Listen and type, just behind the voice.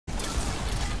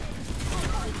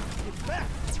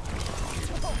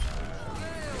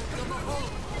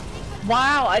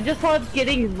Wow, I just saw it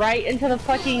getting right into the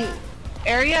fucking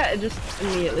area and just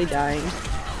immediately dying.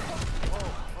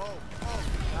 Oh,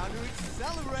 time to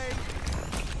accelerate.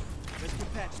 Let's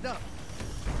get patched up.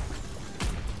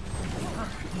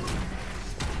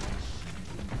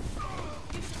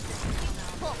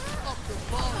 Pump up the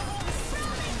volume.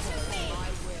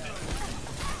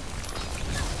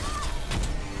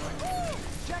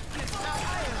 Check this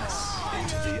out.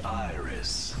 Into the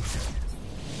iris.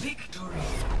 Victory.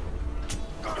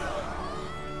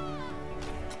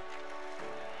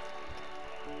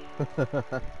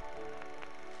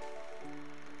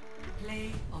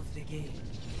 Play of the game.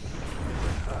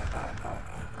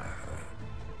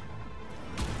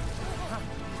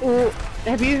 Ooh,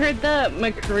 have you heard the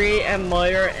McCree and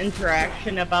Moira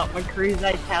interaction about McCree's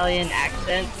Italian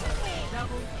accent?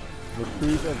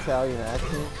 McCree's Italian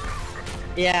accent?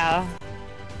 Yeah.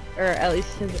 Or at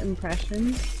least his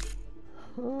impression.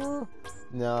 No,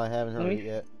 I haven't heard it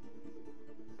yet.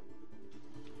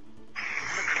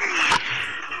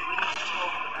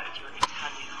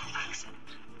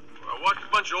 I watched a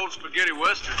bunch of old spaghetti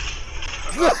westerns.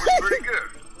 I thought it was pretty good.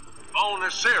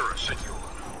 Buonasera, senor.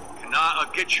 Can I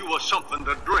get you something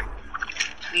to drink?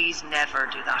 Please never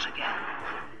do that again.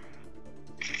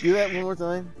 Do that one more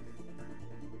time.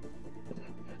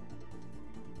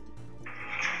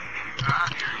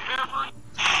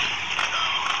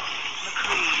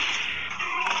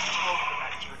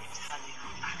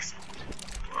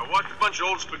 I watched a bunch of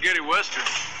old spaghetti westerns.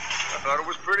 I thought it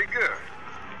was pretty good.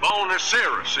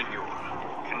 Buonasera, senor.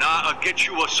 Can I get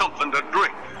you something to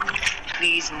drink?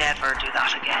 Please never do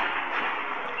that again.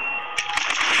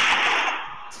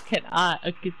 Can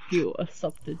I get you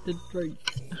something to drink?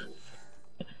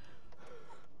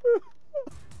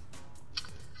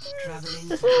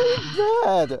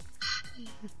 Bad.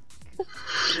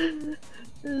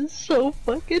 This is so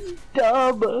fucking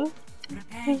dumb.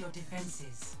 Prepare your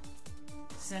defenses.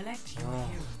 Select your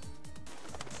hero.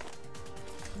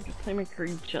 I'm gonna play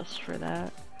McCree just for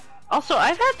that. Also,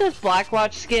 I've had this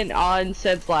Blackwatch skin on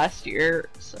since last year,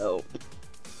 so...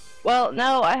 Well,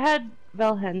 no, I had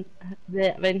Van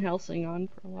Helsing on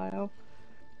for a while.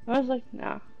 I was like,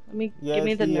 nah, give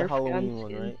me the Nerf Halloween gun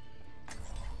one, skin. right?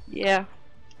 Yeah.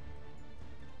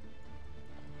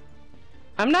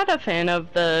 I'm not a fan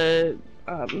of the,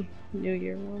 New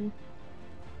Year one.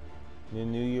 The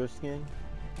New Year skin?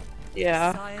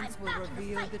 Yeah. Science will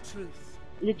reveal the truth.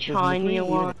 The China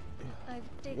one.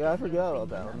 Yeah, I forgot about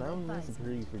that one. That one was a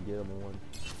pretty forgettable one.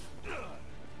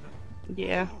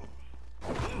 Yeah.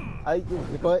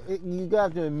 But you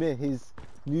got to admit, his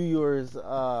New Year's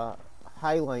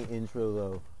highlight intro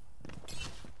though.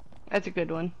 That's a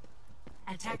good one.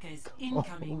 Attackers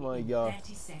incoming my in God.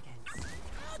 30 seconds.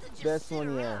 Best one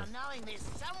he has.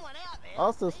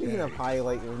 Also, speaking of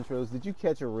highlight intros, did you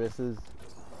catch Arissa's?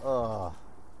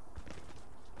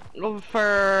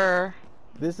 For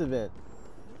This event.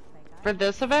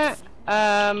 this event,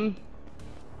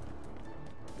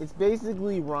 It's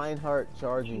basically Reinhardt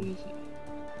charging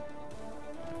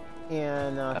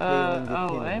and failing to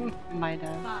pin him. I might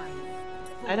have.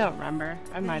 I don't remember.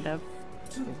 I might have.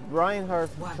 It's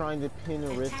Reinhardt trying to pin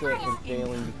Arissa and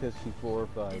failing because she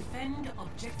 4-5. Defend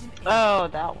objective A. Oh,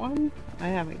 that one? I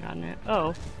haven't gotten it.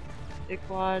 Oh.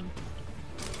 Dickwad.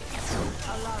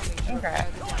 Okay.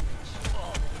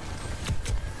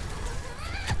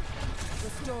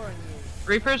 Restoring you.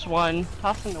 Reaper's one.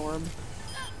 Toss an orb.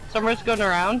 Summer's going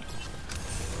around.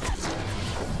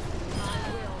 My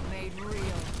will made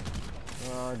real.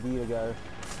 Oh, Dia got her.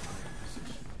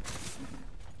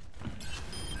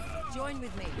 Join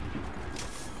with me.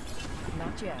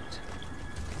 Not yet.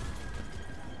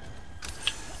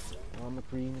 Oh,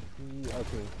 McCree.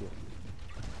 Okay, good.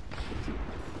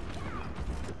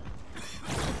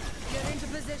 Get into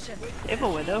position. They have a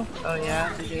widow. Oh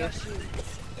yeah, they do.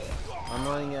 I'm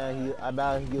running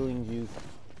about healing juice.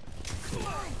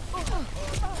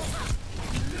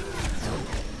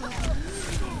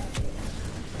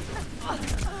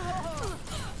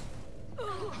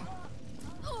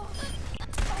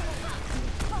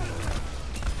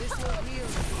 This will heal.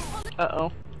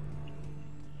 Uh-oh.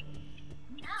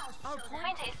 Now, the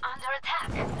point is under attack.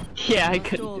 Yeah, I Must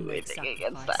couldn't all do make anything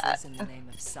against that. sacrifices in the name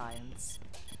of science.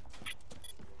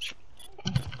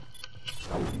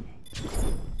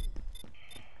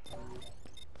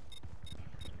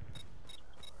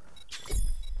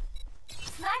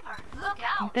 Sniper, look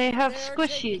out! They have They're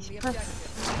squishies. taking the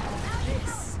objective.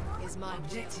 This is my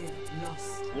Objective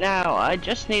lost. Now, I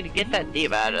just need to get that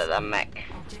diva out of the mech.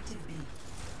 Objective B.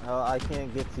 Oh, I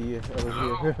can't get to you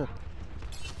over here.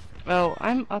 Oh,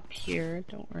 I'm up here.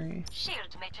 Don't worry.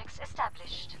 Shield matrix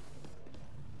established.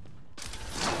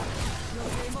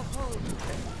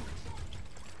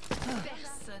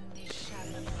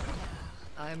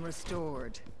 I'm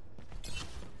restored.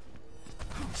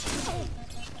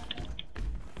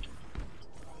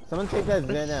 Someone take that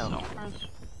Zen out.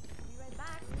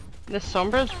 The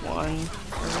Sombra's one.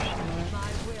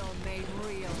 My will made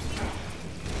real.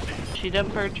 She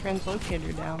dumped her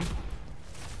translocator down.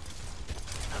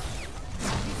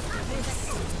 This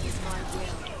is my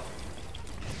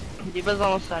will. Diva's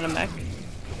almost out of mech.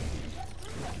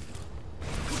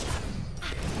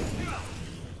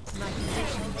 My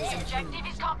position is The objective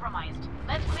is compromised.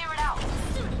 Let's clear it out.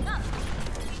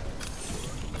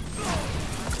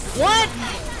 What?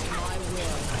 my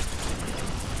will.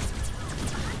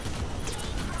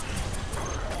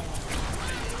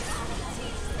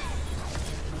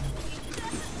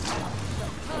 The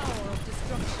power of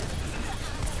destruction.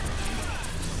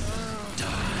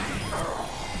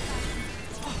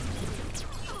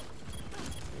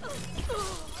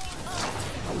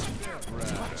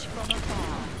 Watch from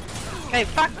afar. Hey,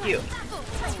 fuck you.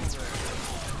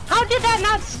 How did that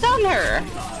not stun her?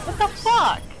 What the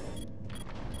fuck?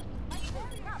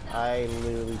 I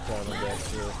literally found a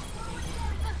death here.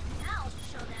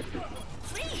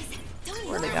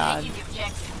 Swear to God. The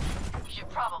objective. We should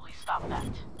probably stop that.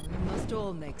 We must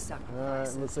all make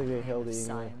sacrifices. Looks like they held it anyway.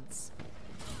 Science.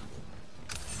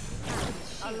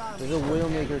 There's a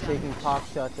Widowmaker taking pop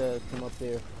shots from up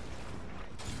there.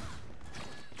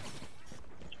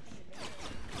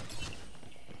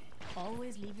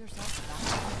 Always leave yourself back.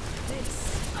 This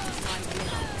is my will.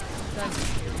 Thank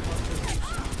you.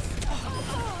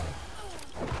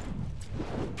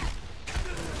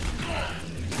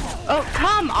 Oh,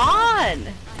 come on!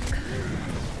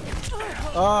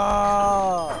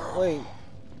 Ah, wait.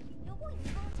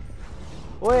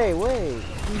 Wait.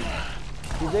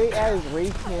 Did they add his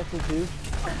race cancel too?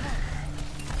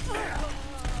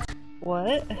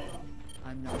 What?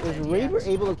 I'm not Is dead Raver yet.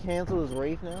 able to cancel his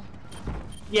race now?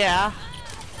 Yeah.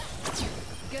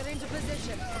 Get into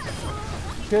position.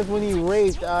 Because when he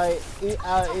raced, our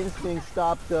instinct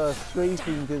stopped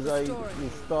strafing because I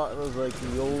just thought it was like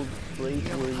the old race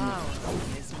where you... Power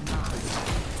is mine.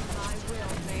 My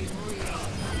will made real.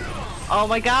 Oh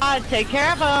my God, take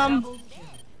care of him!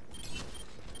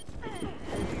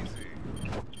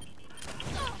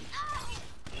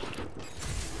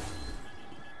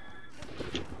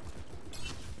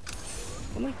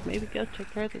 I'm like, maybe go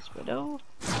take care of this widow?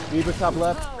 Reaper top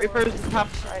left. Reaper's top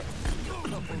right.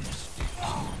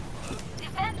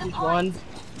 Defend the He's point. one.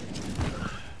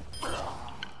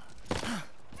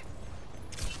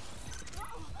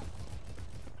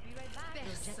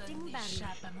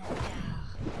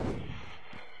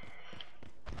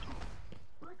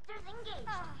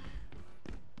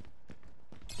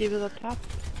 Diva's up top.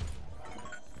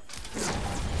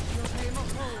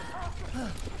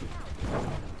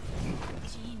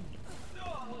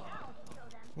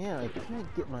 Yeah, I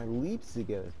can't get my leaps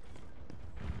together.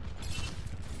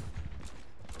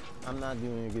 I'm not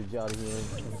doing a good job here.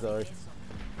 I'm sorry.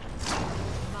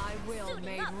 My will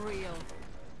made real.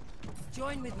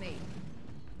 Join with me.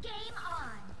 Game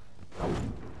on.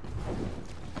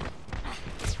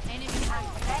 Enemy is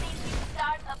ready to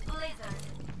start a blizzard.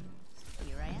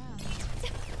 Here I am.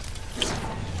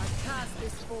 I cast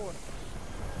this forth.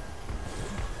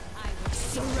 I will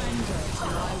surrender to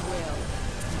my will.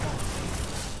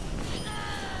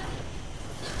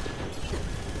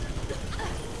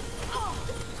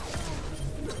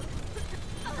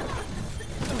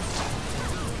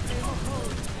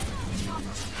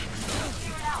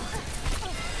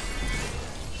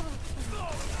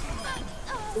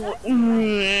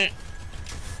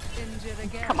 Injured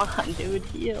again. Come on, dude,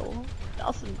 heal.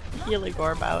 Also heal a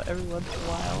Gorb out every once in a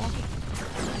while.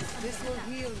 This will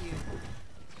heal you.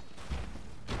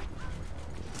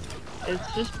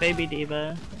 It's just baby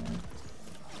Diva.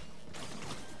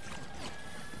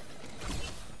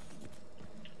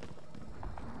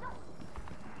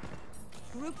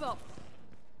 Group up.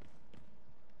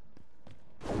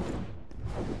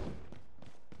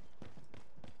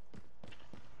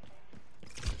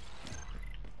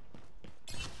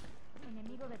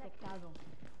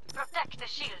 Protect the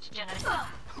shields, General.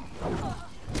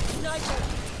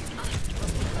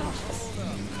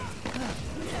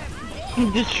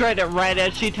 He destroyed it right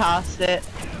as she tossed it.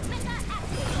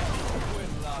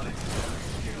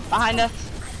 Behind us.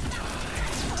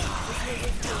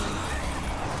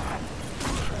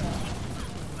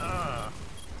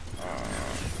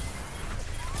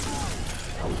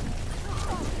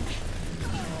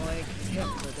 Like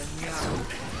Hitler the young.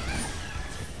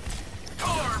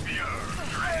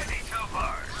 Ready to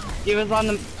burn. He was on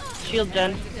the shield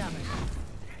gen. The damage.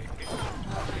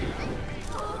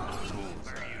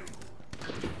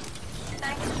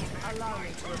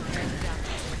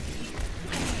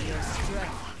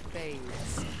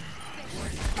 fades.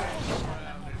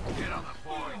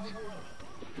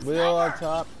 Will on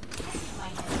top.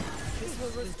 This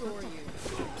will restore you.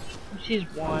 She's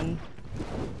one.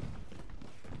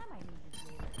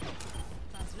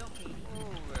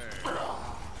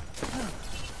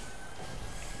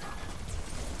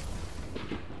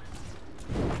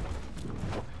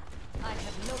 I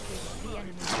have located the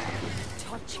enemy.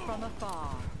 Touch from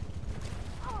afar.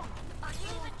 Oh, are you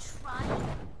even trying?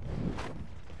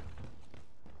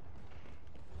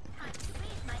 Time to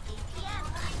raise my APM.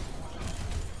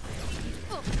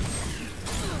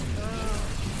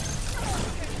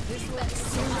 This will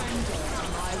surrender to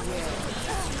my will.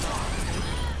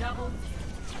 Double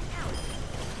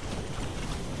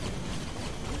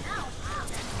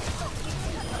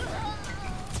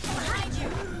Behind you.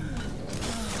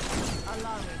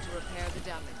 Allow me to repair the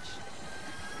damage.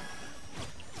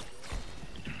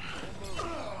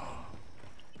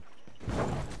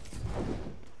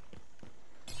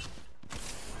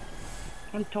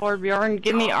 I'm Torbjorn,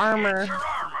 give me armor. I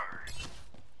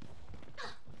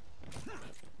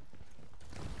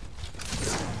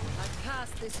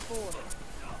pass this forward.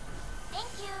 Thank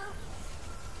you.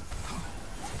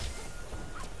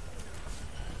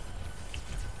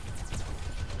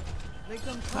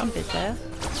 Become I'm bitch ass.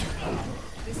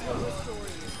 This will restore you.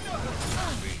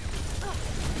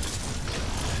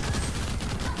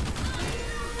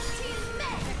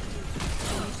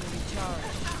 Need to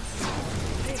recharge.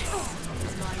 This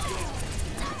is my will.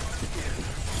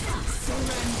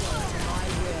 Surrender to my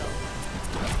will.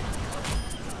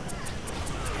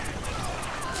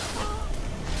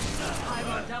 I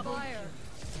will double fire.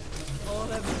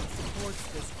 All evidence supports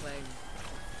this claim.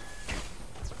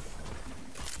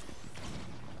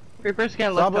 Reaper's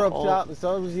gonna look Somber to up ult. top.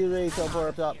 Somber's you ready. Somber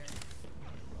up top.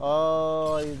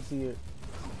 Oh, I didn't see it.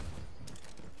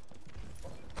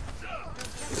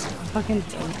 Fucking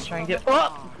James trying to.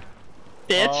 Oh!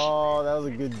 Bitch! Oh, that was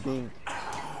a good dink.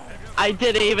 I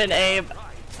didn't even aim.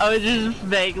 I was just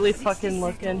vaguely fucking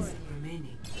looking.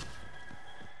 remaining.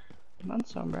 Come on,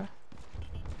 Sombra.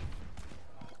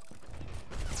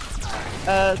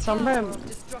 Sombra and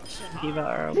Destruction. Diva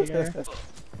are over there.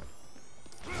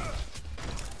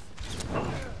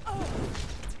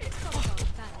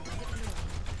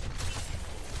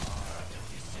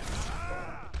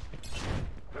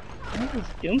 What is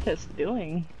Doomfist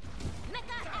doing?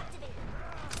 Mecha activated.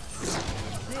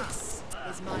 This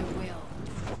is my will.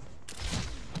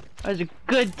 That was a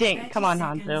good dink. 30 Come on,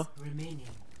 seconds Hanzo. remaining.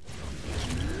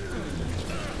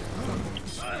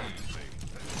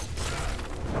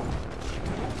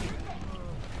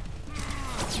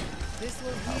 This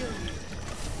will heal you.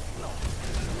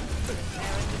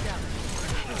 Repairing the damage.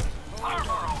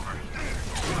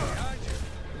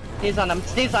 Sneeze on him.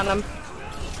 Sneeze on him. 10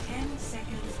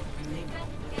 seconds remaining.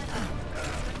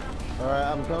 Alright,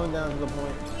 I'm going down to the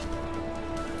point.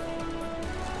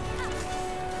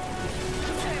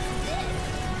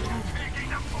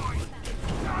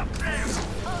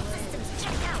 All systems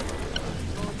checked out.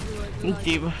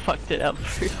 Diva fucked it up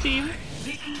for her team.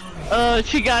 Oh,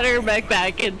 she got her mech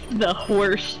back in the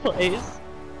worst place.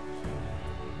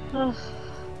 Ugh.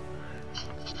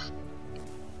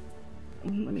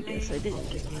 Let me guess, I didn't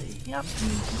get it. Yep.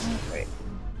 Right.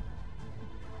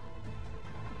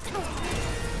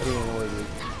 I didn't know what it is.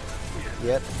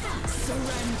 Yep.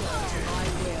 Surrender to my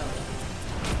will.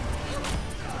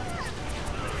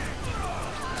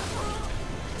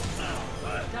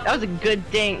 That was a good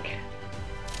dink.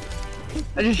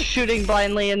 I'm just shooting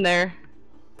blindly in there.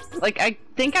 Like, I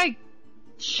think I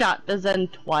shot the Zen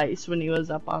twice when he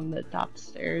was up on the top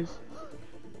stairs.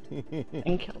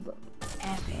 And killed him.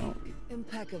 Epic.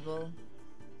 Impeccable.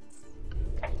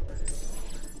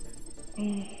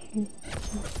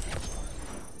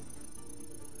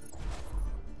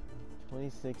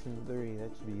 26 and 3, that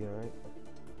should be alright.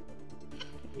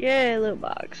 Yay, little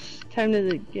box. Time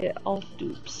to get all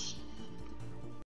dupes.